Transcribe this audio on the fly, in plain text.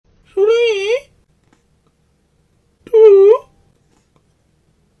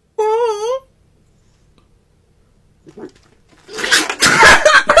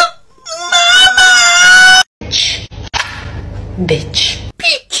Bitch.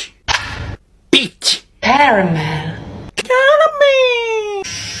 Peach. Peach. Caramel. Caramel.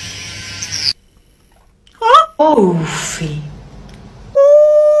 Coffee.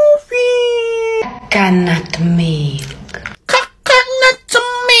 Coffee. Coconut milk. Coconut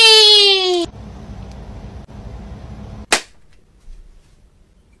milk.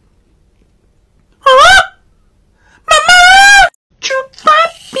 Mama!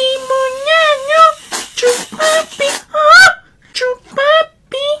 Chupapi muñaño. Chupapi.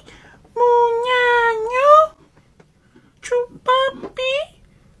 Chupapi muñaño. Chupapi.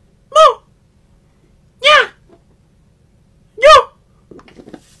 Mu. Ya. Yo.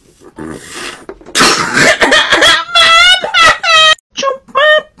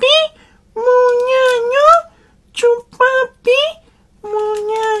 Chupapi muñaño. Chupapi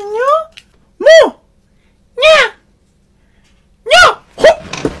muñaño. Mu. Ya. Yo.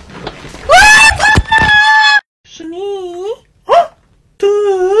 Three,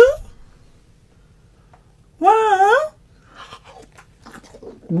 two, one.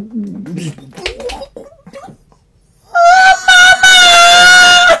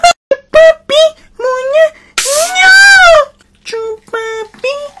 Chupapi muñaño.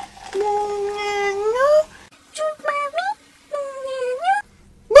 Chupapi muñaño. Chupapi muñaño.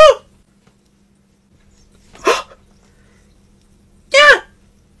 Bu. Ya.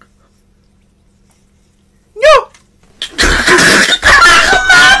 Yo.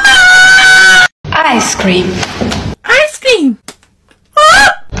 Ice cream. Ice cream.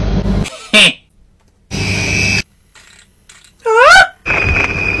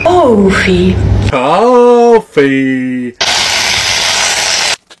 Coffee. Coffee.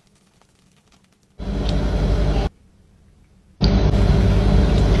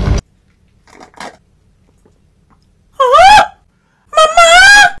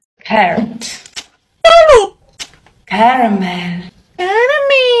 Carrot. Caramel.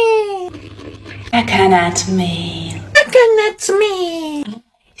 Caramel. Coconut milk. Coconut milk.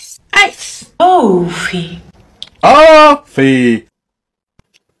 Ice. Coffee. Coffee.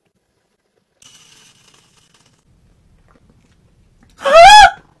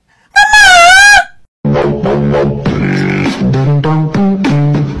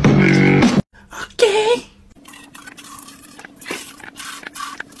 Okay.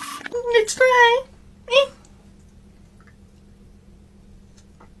 Let's try.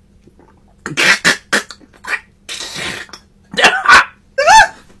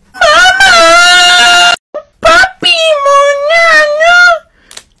 Papi muñaño.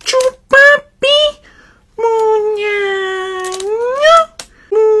 Chupapi muñaño.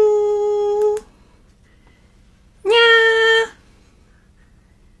 Mu. Nya.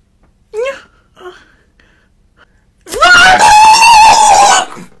 Nya.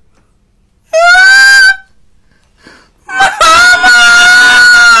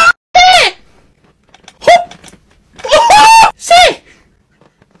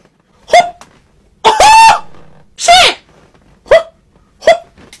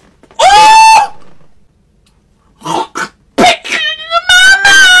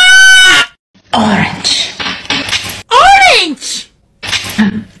 Orange. Orange.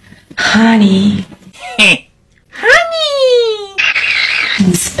 Honey. Honey.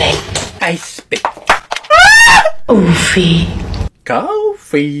 Spit. I spit. Coffee.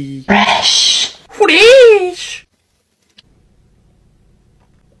 Coffee. Fresh. Fresh.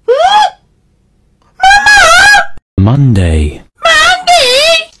 Monday,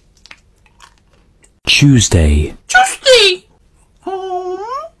 Monday. Tuesday, Tuesday.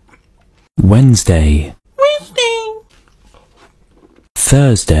 Wednesday, Wednesday.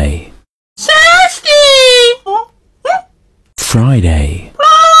 Thursday, Thursday. Friday,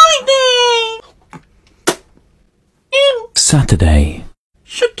 Friday. Saturday,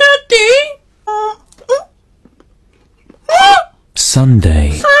 Saturday.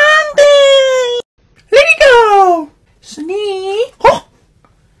 Sunday, Sunday. Let it go. 3,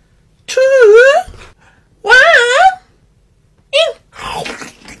 2, 1. In.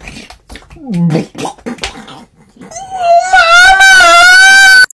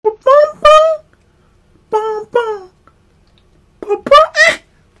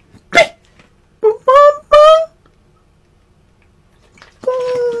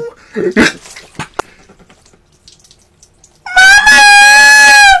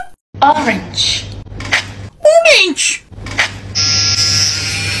 Orange. Orange.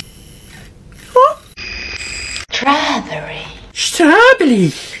 Strawberry.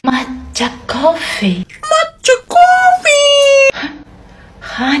 Strawberry. Matcha coffee. Matcha coffee.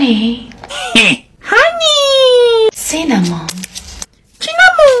 Honey. Honey. Cinnamon.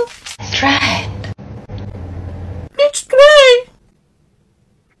 Cinnamon. Stripe. Let's try.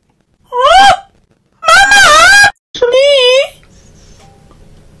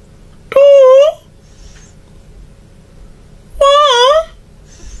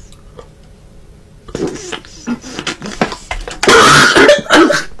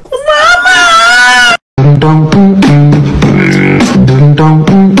 Let's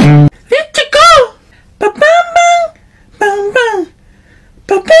go! Ba-bam-bam! Bam-bam!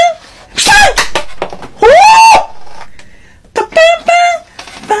 Ba-bam! Stop! Oh! Ba-bam-bam!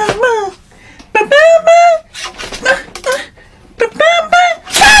 Bam-bam! Ba-bam-bam! Ba-bam-bam!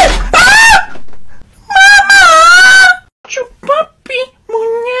 Stop! Ah! Mama! Chupapi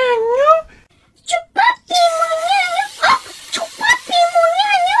muñeño! Chupapi muñeño! Chupapi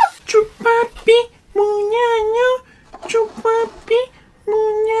muñeño! Chupapi muñeño! Chupapi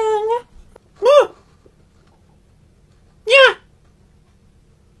muñeño! Oh! Yeah!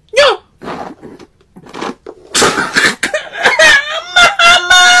 Yo!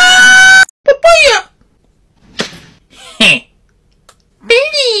 Mama! Papaya! Heh!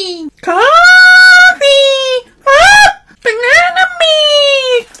 Billy! Coffee! Ah! Banana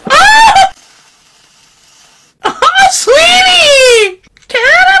meat! Ah! Oh, sweetie!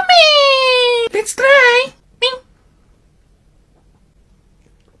 Caramel! Let's try! Bing!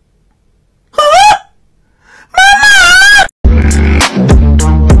 Oh! Mama!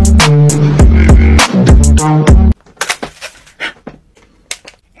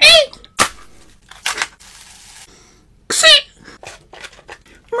 Hey! Sit!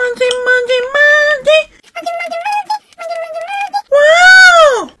 Monday, Monday, Monday!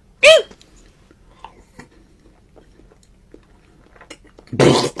 Wow! Hey!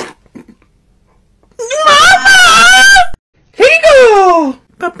 Mama! Here you go!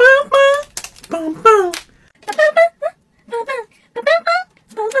 Ba-ba-ba, ba-ba. Ba-ba-ba, ba-ba, ba-ba-ba, ba-ba,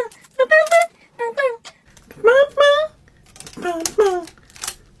 ba-ba-ba, ba-ba. Ba-ba, ba-ba,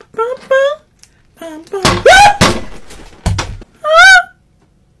 ba-ba, ba-ba.